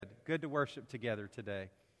good to worship together today.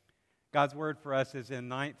 God's word for us is in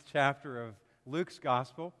 9th chapter of Luke's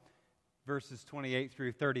Gospel, verses 28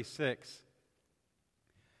 through 36.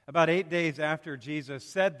 About 8 days after Jesus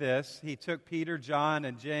said this, he took Peter, John,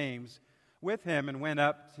 and James with him and went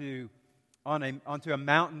up onto a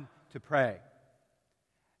mountain to pray.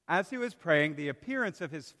 As he was praying, the appearance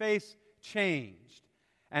of his face changed,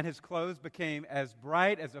 and his clothes became as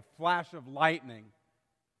bright as a flash of lightning.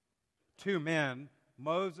 2 men,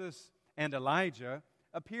 Moses and Elijah,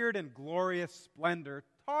 appeared in glorious splendor,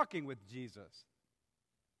 talking with Jesus.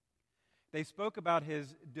 They spoke about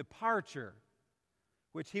his departure,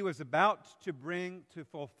 which he was about to bring to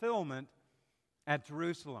fulfillment at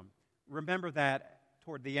Jerusalem. Remember that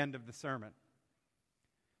toward the end of the sermon.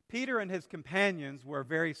 Peter and his companions were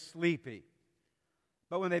very sleepy,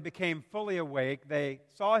 but when they became fully awake, they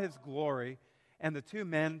saw his glory and the 2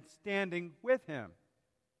 men standing with him.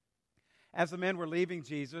 As the men were leaving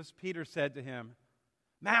Jesus, Peter said to him,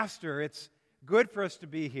 "Master, it's good for us to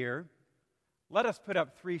be here. Let us put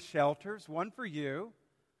up 3 shelters, one for you,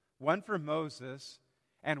 one for Moses,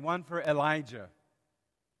 and one for Elijah."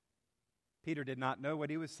 Peter did not know what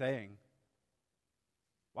he was saying.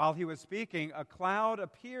 While he was speaking, a cloud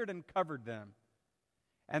appeared and covered them,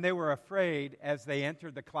 and they were afraid as they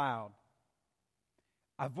entered the cloud.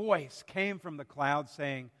 A voice came from the cloud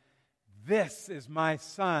saying, "This is my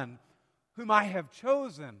Son, whom I have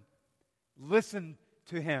chosen. Listen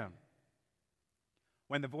to him."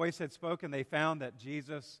 When the voice had spoken, they found that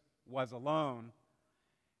Jesus was alone.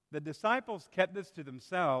 The disciples kept this to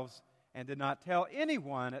themselves and did not tell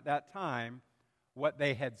anyone at that time what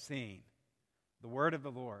they had seen. The word of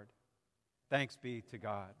the Lord. Thanks be to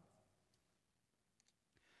God.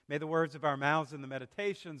 May the words of our mouths and the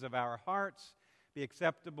meditations of our hearts be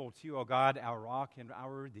acceptable to you, O God, our rock and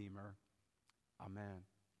our Redeemer. Amen.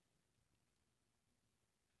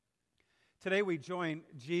 Today we join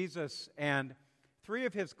Jesus and 3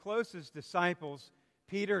 of his closest disciples,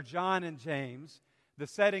 Peter, John, and James. The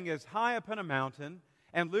setting is high up on a mountain,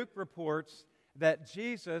 and Luke reports that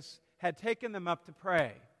Jesus had taken them up to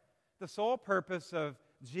pray. The sole purpose of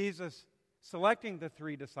Jesus selecting the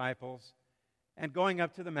 3 disciples and going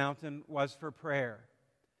up to the mountain was for prayer.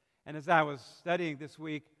 And as I was studying this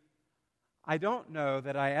week, I don't know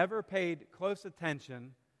that I ever paid close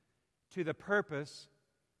attention to the purpose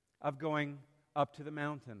of going up to the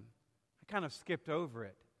mountain. I kind of skipped over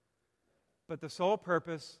it. But the sole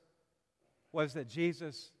purpose was that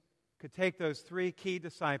Jesus could take those 3 key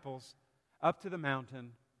disciples up to the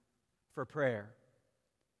mountain for prayer.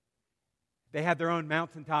 They had their own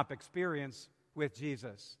mountaintop experience with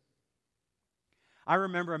Jesus. I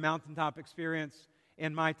remember a mountaintop experience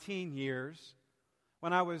in my teen years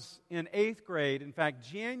when I was in 8th grade. In fact,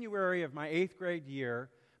 January of my 8th grade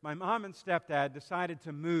year, my mom and stepdad decided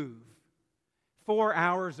to move 4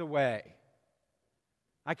 hours away.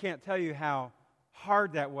 I can't tell you how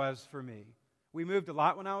hard that was for me. We moved a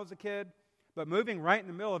lot when I was a kid, but moving right in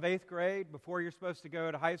the middle of 8th grade before you're supposed to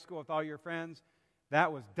go to high school with all your friends,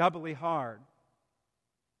 that was doubly hard.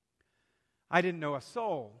 I didn't know a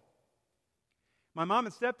soul. My mom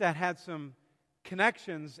and stepdad had some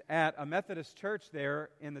connections at a Methodist church there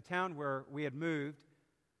in the town where we had moved,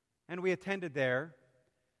 and we attended there.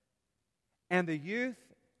 And the youth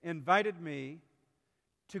invited me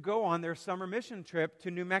to go on their summer mission trip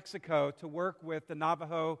to New Mexico to work with the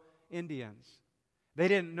Navajo Indians. They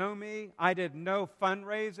didn't know me. I did no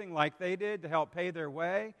fundraising like they did to help pay their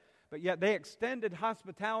way. But yet they extended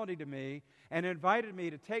hospitality to me and invited me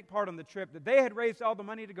to take part on the trip that they had raised all the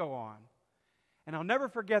money to go on. And I'll never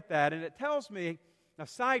forget that. And it tells me, a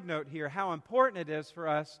side note here, how important it is for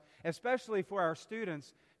us, especially for our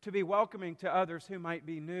students, to be welcoming to others who might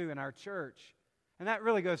be new in our church. And that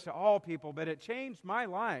really goes to all people, but it changed my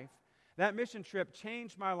life. That mission trip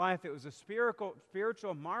changed my life. It was a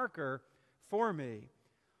spiritual marker for me.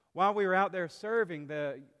 While we were out there serving,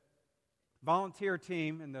 the volunteer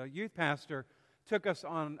team and the youth pastor took us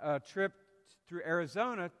on a trip through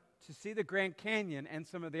Arizona to see the Grand Canyon and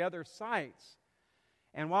some of the other sites.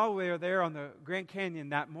 And while we were there on the Grand Canyon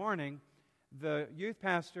that morning, the youth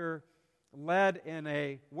pastor led in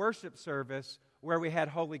a worship service where we had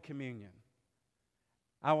Holy Communion.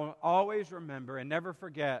 I will always remember and never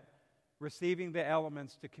forget receiving the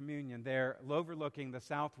elements to communion there, overlooking the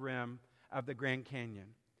south rim of the Grand Canyon.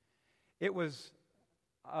 It was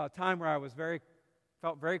a time where I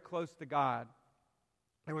felt very close to God.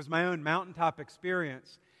 It was my own mountaintop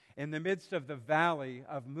experience in the midst of the valley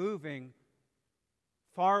of moving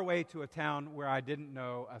far away to a town where I didn't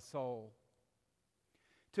know a soul.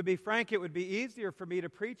 To be frank, it would be easier for me to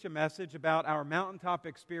preach a message about our mountaintop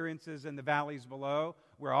experiences in the valleys below,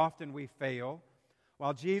 where often we fail.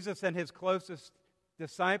 While Jesus and his closest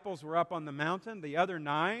disciples were up on the mountain, the other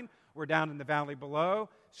 9 were down in the valley below,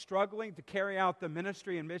 struggling to carry out the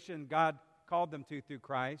ministry and mission God called them to through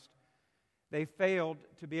Christ. They failed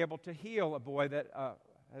to be able to heal a boy that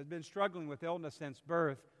had been struggling with illness since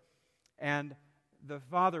birth, and the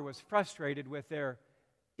father was frustrated with their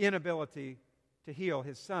inability to heal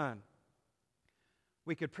his son.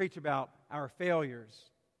 We could preach about our failures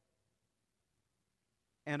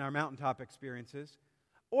and our mountaintop experiences,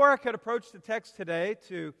 or I could approach the text today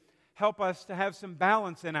to help us to have some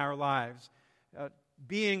balance in our lives,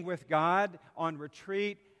 being with God on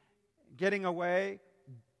retreat, getting away,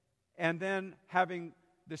 and then having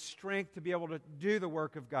the strength to be able to do the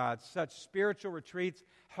work of God. Such spiritual retreats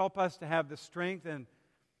help us to have the strength and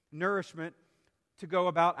nourishment to go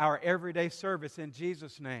about our everyday service in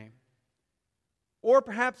Jesus' name. Or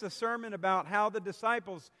perhaps a sermon about how the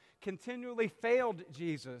disciples continually failed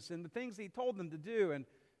Jesus and the things he told them to do and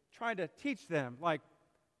tried to teach them, like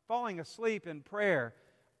falling asleep in prayer.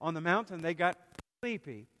 On the mountain, they got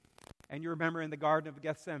sleepy. And you remember in the Garden of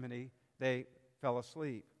Gethsemane, they fell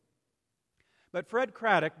asleep. But Fred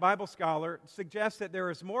Craddock, Bible scholar, suggests that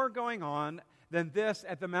there is more going on than this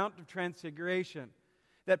at the Mount of Transfiguration.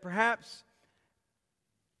 That perhaps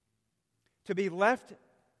to be left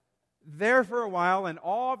there for a while in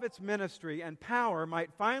all of its ministry and power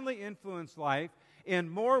might finally influence life in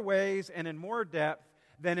more ways and in more depth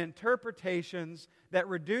than interpretations that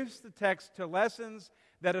reduce the text to lessons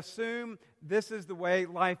that assume this is the way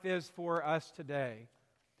life is for us today.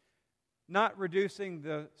 Not reducing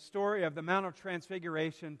the story of the Mount of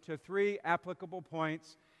Transfiguration to 3 applicable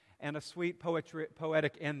points and a sweet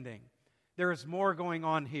poetic ending. There is more going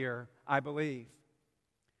on here, I believe.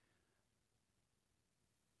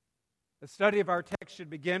 The study of our text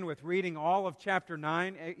should begin with reading all of chapter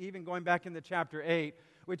 9, even going back into chapter 8,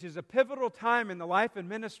 which is a pivotal time in the life and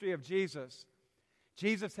ministry of Jesus.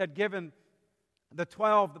 Jesus had given the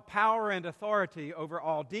 12 the power and authority over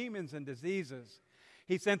all demons and diseases.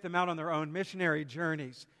 He sent them out on their own missionary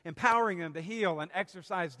journeys, empowering them to heal and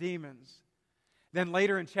exorcise demons. Then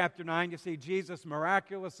later in chapter 9, you see Jesus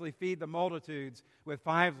miraculously feed the multitudes with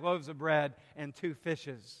 5 loaves of bread and 2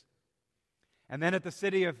 fishes. And then at the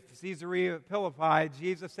city of Caesarea Philippi,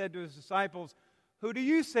 Jesus said to his disciples, "Who do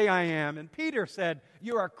you say I am?" And Peter said,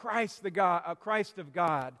 "You are Christ, Christ of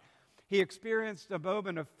God." He experienced a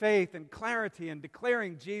moment of faith and clarity in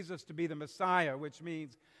declaring Jesus to be the Messiah, which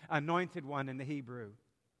means anointed one in the Hebrew.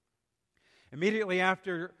 Immediately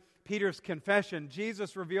after Peter's confession,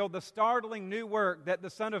 Jesus revealed the startling new work that the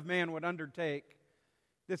Son of Man would undertake.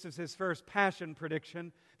 This is his first passion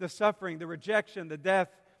prediction, the suffering, the rejection, the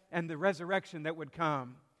death, and the resurrection that would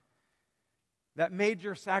come. That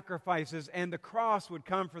major sacrifices and the cross would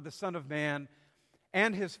come for the Son of Man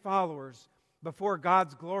and his followers before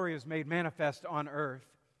God's glory is made manifest on earth.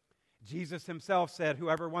 Jesus himself said,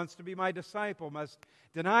 "Whoever wants to be my disciple must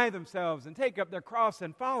deny themselves and take up their cross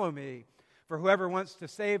and follow me. For whoever wants to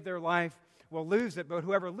save their life will lose it, but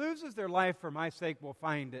whoever loses their life for my sake will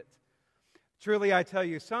find it. Truly I tell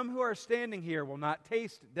you, some who are standing here will not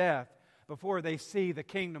taste death before they see the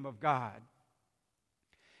kingdom of God."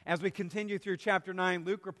 As we continue through chapter 9,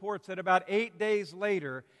 Luke reports that about 8 days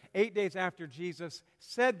later, 8 days after Jesus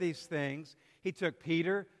said these things, he took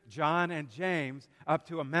Peter, John, and James up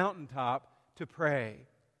to a mountaintop to pray.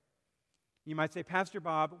 You might say, "Pastor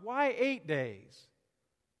Bob, why 8 days?"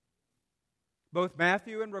 Both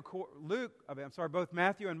Matthew and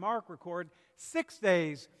Mark record 6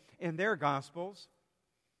 days in their Gospels.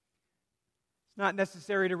 It's not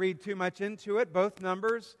necessary to read too much into it. Both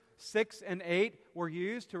numbers, 6 and 8, were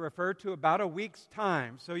used to refer to about a week's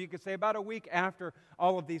time. So you could say about a week after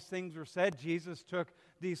all of these things were said, Jesus took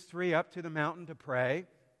these 3 up to the mountain to pray.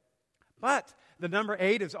 But the number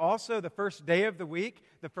 8 is also the first day of the week,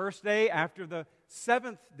 the first day after the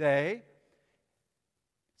 7th day.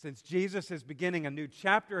 Since Jesus is beginning a new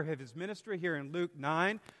chapter of his ministry here in Luke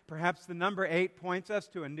 9, perhaps the number 8 points us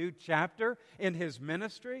to a new chapter in his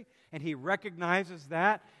ministry, and he recognizes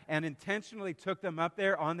that and intentionally took them up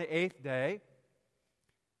there on the 8th day.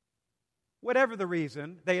 Whatever the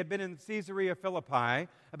reason, they had been in Caesarea Philippi,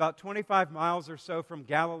 about 25 miles or so from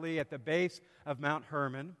Galilee at the base of Mount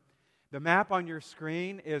Hermon. The map on your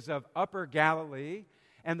screen is of Upper Galilee,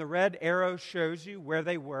 and the red arrow shows you where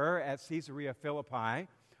they were at Caesarea Philippi,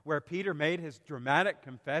 where Peter made his dramatic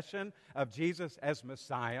confession of Jesus as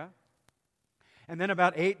Messiah. And then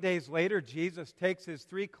about 8 days later, Jesus takes his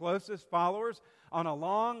 3 closest followers on a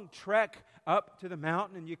long trek up to the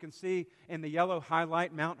mountain. And you can see in the yellow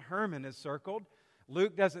highlight, Mount Hermon is circled.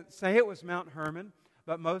 Luke doesn't say it was Mount Hermon,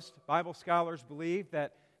 but most Bible scholars believe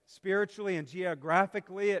that spiritually and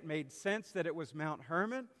geographically it made sense that it was Mount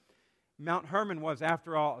Hermon. Mount Hermon was,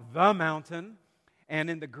 after all, the mountain. And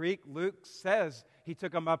in the Greek, Luke says he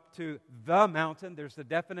took them up to the mountain. There's a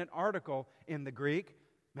definite article in the Greek.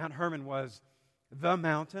 Mount Hermon was the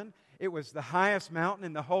mountain. It was the highest mountain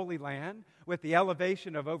in the Holy Land with the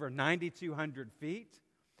elevation of over 9,200 feet.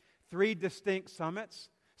 3 distinct summits,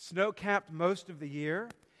 snow-capped most of the year.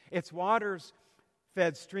 Its waters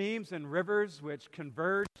fed streams and rivers which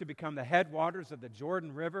converged to become the headwaters of the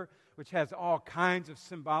Jordan River, which has all kinds of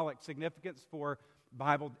symbolic significance for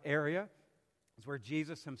Bible area. It's where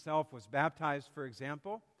Jesus himself was baptized, for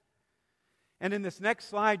example. And in this next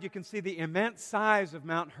slide, you can see the immense size of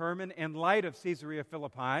Mount Hermon in light of Caesarea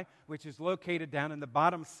Philippi, which is located down in the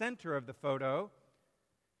bottom center of the photo.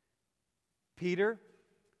 Peter,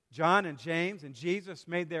 John, and James and Jesus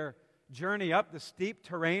made their journey up the steep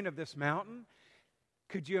terrain of this mountain.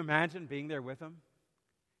 Could you imagine being there with them?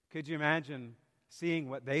 Could you imagine seeing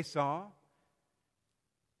what they saw?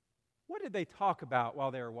 What did they talk about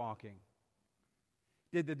while they were walking?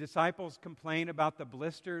 Did the disciples complain about the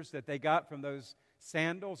blisters that they got from those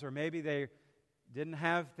sandals? Or maybe they didn't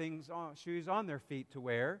have shoes on their feet to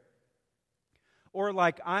wear? Or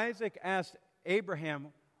like Isaac asked Abraham,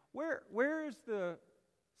 where is the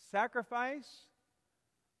sacrifice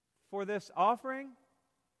for this offering?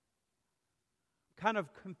 Kind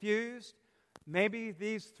of confused. Maybe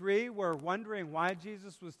these 3 were wondering why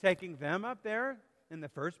Jesus was taking them up there in the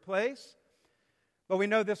first place. But we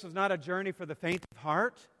know this was not a journey for the faint of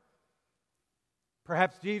heart.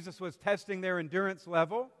 Perhaps Jesus was testing their endurance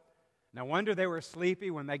level. No wonder they were sleepy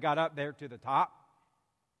when they got up there to the top.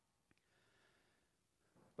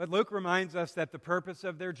 But Luke reminds us that the purpose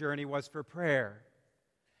of their journey was for prayer.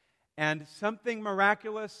 And something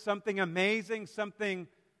miraculous, something amazing, something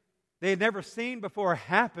they had never seen before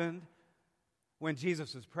happened when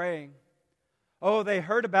Jesus was praying. Oh, they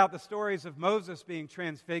heard about the stories of Moses being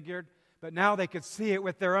transfigured, but now they could see it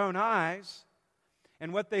with their own eyes.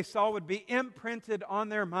 And what they saw would be imprinted on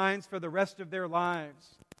their minds for the rest of their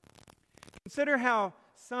lives. Consider how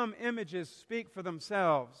some images speak for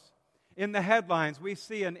themselves. In the headlines, we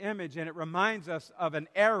see an image and it reminds us of an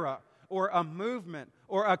era or a movement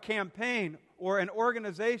or a campaign or an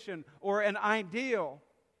organization or an ideal.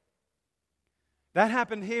 That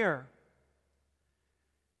happened here.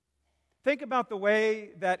 Think about the way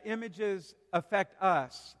that images affect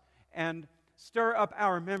us and stir up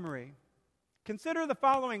our memory. Consider the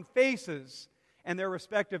following faces and their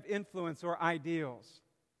respective influence or ideals.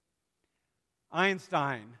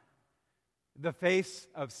 Einstein, the face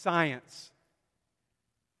of science.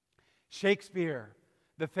 Shakespeare,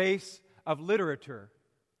 the face of literature.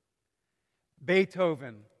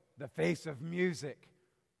 Beethoven, the face of music.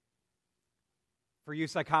 For you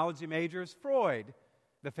psychology majors, Freud,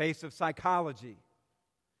 the face of psychology.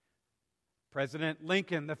 President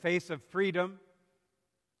Lincoln, the face of freedom.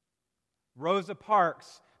 Rosa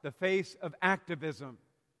Parks, the face of activism.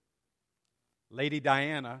 Lady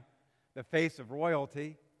Diana, the face of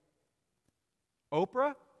royalty.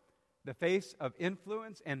 Oprah, the face of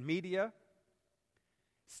influence and media.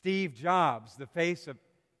 Steve Jobs, the face of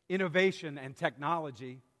innovation and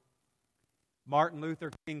technology. Martin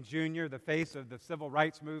Luther King Jr., the face of the civil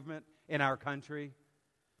rights movement in our country.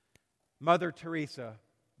 Mother Teresa,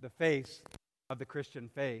 the face of the Christian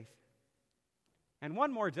faith. And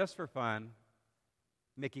one more just for fun,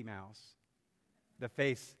 Mickey Mouse, the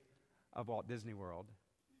face of Walt Disney World.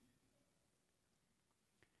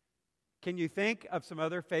 Can you think of some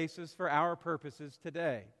other faces for our purposes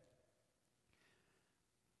today?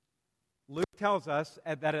 Luke tells us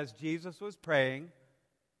that as Jesus was praying,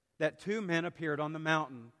 that 2 men appeared on the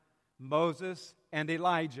mountain, Moses and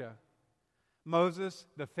Elijah. Moses,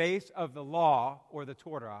 the face of the law or the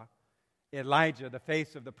Torah. Elijah, the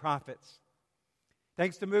face of the prophets.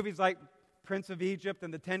 Thanks to movies like Prince of Egypt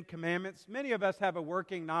and the 10 Commandments, many of us have a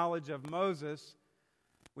working knowledge of Moses.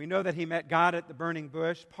 We know that he met God at the burning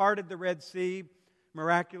bush, parted the Red Sea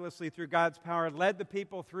miraculously through God's power, led the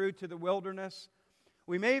people through to the wilderness.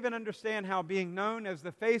 We may even understand how being known as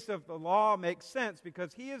the face of the law makes sense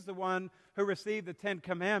because he is the one who received the 10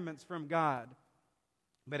 Commandments from God.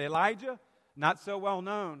 But Elijah, not so well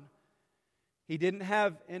known. He didn't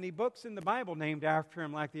have any books in the Bible named after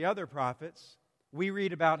him like the other prophets. We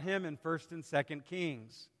read about him in 1st and 2nd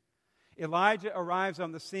Kings. Elijah arrives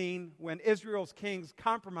on the scene when Israel's kings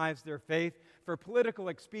compromised their faith for political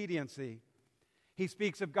expediency. He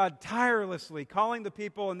speaks of God tirelessly calling the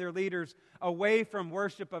people and their leaders away from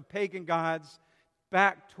worship of pagan gods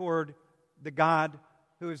back toward the God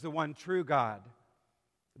who is the one true God,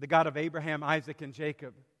 the God of Abraham, Isaac, and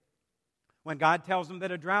Jacob. When God tells them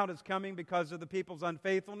that a drought is coming because of the people's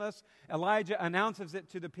unfaithfulness, Elijah announces it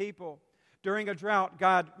to the people. During a drought,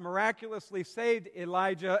 God miraculously saved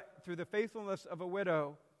Elijah through the faithfulness of a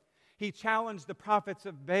widow. He challenged the prophets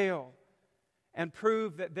of Baal and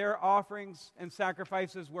proved that their offerings and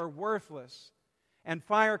sacrifices were worthless. And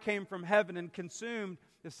fire came from heaven and consumed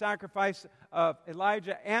the sacrifice of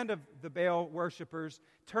Elijah and of the Baal worshippers,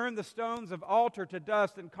 turned the stones of altar to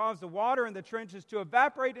dust, and caused the water in the trenches to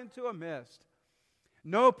evaporate into a mist.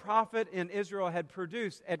 No prophet in Israel had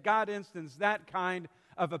produced at God's instance that kind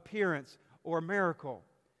of appearance or miracle.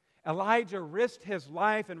 Elijah risked his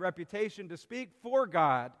life and reputation to speak for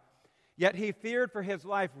God, yet he feared for his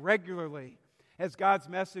life regularly, as God's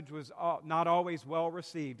message was not always well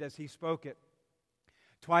received as he spoke it.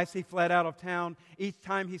 Twice he fled out of town. Each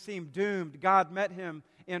time he seemed doomed, God met him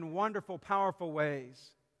in wonderful, powerful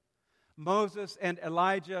ways. Moses and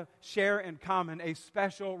Elijah share in common a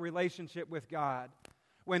special relationship with God.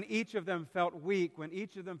 When each of them felt weak, when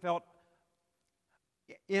each of them felt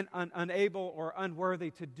unable or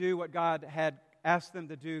unworthy to do what God had asked them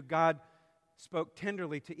to do, God spoke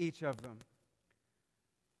tenderly to each of them.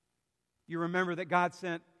 You remember that God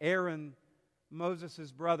sent Aaron,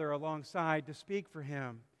 Moses' brother, alongside to speak for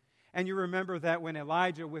him. And you remember that when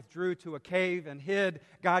Elijah withdrew to a cave and hid,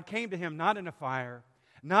 God came to him not in a fire,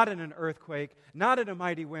 not in an earthquake, not in a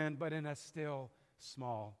mighty wind, but in a still,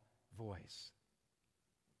 small voice.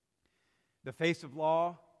 The face of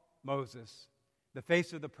law, Moses. The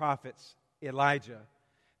face of the prophets, Elijah.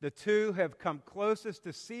 The two have come closest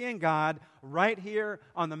to seeing God right here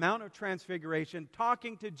on the Mount of Transfiguration,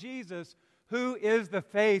 talking to Jesus, who is the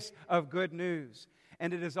face of good news.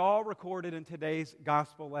 And it is all recorded in today's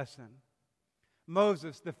gospel lesson.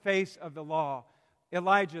 Moses, the face of the law.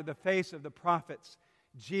 Elijah, the face of the prophets.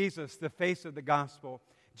 Jesus, the face of the gospel.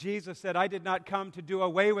 Jesus said, I did not come to do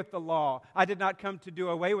away with the law. I did not come to do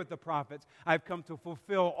away with the prophets. I've come to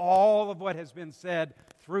fulfill all of what has been said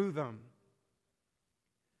through them.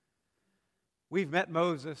 We've met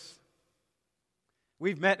Moses.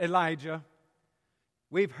 We've met Elijah.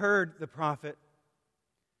 We've heard the prophet.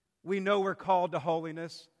 We know we're called to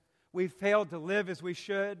holiness. We've failed to live as we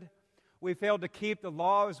should. We failed to keep the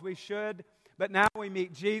law as we should. But now we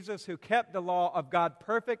meet Jesus, who kept the law of God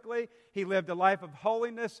perfectly. He lived a life of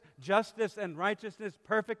holiness, justice, and righteousness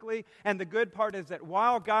perfectly. And the good part is that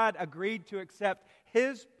while God agreed to accept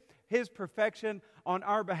His perfection on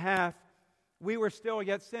our behalf, we were still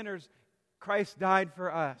yet sinners. Christ died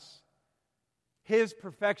for us. His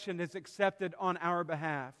perfection is accepted on our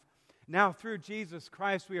behalf. Now through Jesus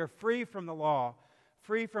Christ, we are free from the law,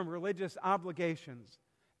 free from religious obligations.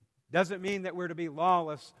 Doesn't mean that we're to be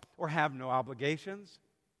lawless or have no obligations.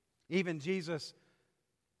 Even Jesus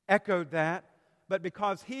echoed that. But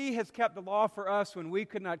because He has kept the law for us when we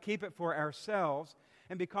could not keep it for ourselves,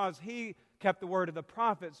 and because He kept the word of the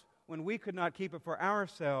prophets when we could not keep it for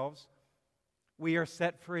ourselves, we are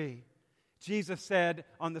set free. Jesus said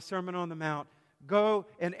on the Sermon on the Mount, go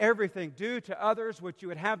in everything, do to others what you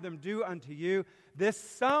would have them do unto you. This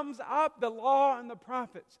sums up the law and the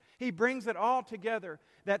prophets. He brings it all together.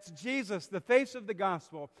 That's Jesus, the face of the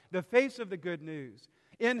gospel, the face of the good news.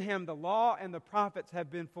 In Him, the law and the prophets have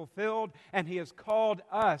been fulfilled, and He has called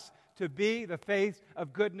us to be the face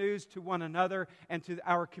of good news to one another and to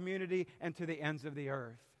our community and to the ends of the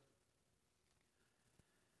earth.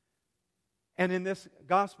 And in this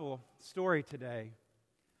gospel story today,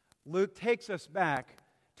 Luke takes us back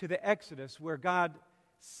to the Exodus, where God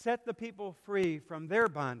set the people free from their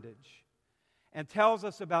bondage, and tells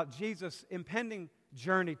us about Jesus' impending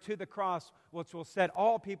journey to the cross, which will set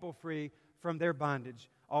all people free from their bondage.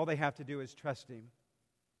 All they have to do is trust Him.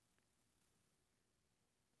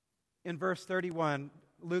 In verse 31,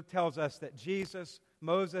 Luke tells us that Jesus,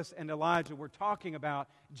 Moses, and Elijah were talking about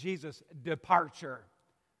Jesus' departure.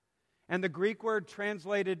 And the Greek word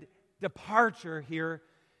translated departure here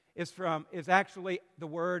is actually the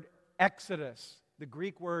word exodus. The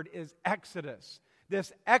Greek word is exodus.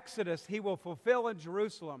 This exodus He will fulfill in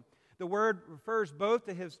Jerusalem. The word refers both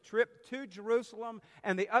to His trip to Jerusalem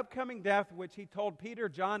and the upcoming death, which He told Peter,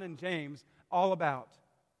 John, and James all about.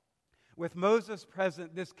 With Moses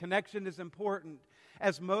present, this connection is important.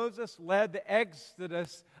 As Moses led the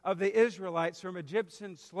exodus of the Israelites from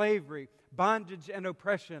Egyptian slavery, bondage, and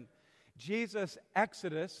oppression, Jesus'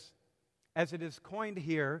 exodus, as it is coined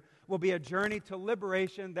here, will be a journey to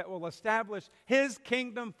liberation that will establish His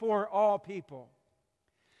kingdom for all people.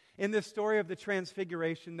 in this story of the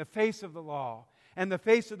Transfiguration, the face of the law and the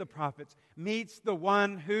face of the prophets meets the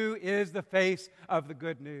one who is the face of the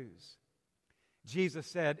good news. Jesus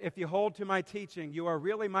said, "If you hold to my teaching, you are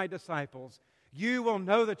really my disciples. You will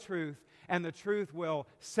know the truth, and the truth will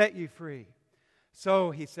set you free."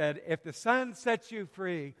 So, he said, if the Son sets you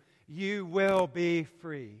free, you will be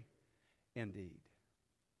free indeed.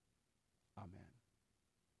 Amen.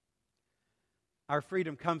 Our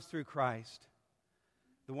freedom comes through Christ,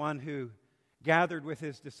 the one who gathered with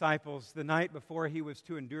his disciples the night before he was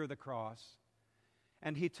to endure the cross.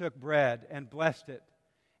 And he took bread and blessed it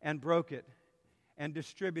and broke it and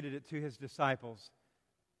distributed it to his disciples,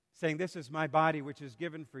 saying, "This is my body which is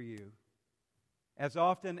given for you. As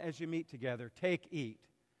often as you meet together, take, eat.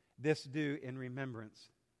 This do in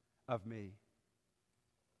remembrance of me."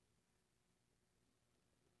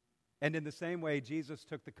 And in the same way, Jesus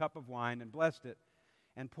took the cup of wine and blessed it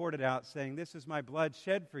and poured it out, saying, "This is my blood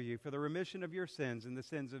shed for you for the remission of your sins and the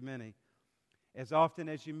sins of many. As often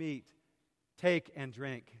as you meet, take and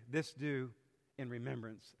drink. This do in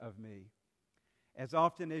remembrance of me. As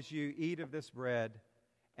often as you eat of this bread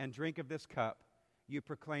and drink of this cup, you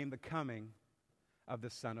proclaim the coming of the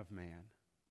Son of Man."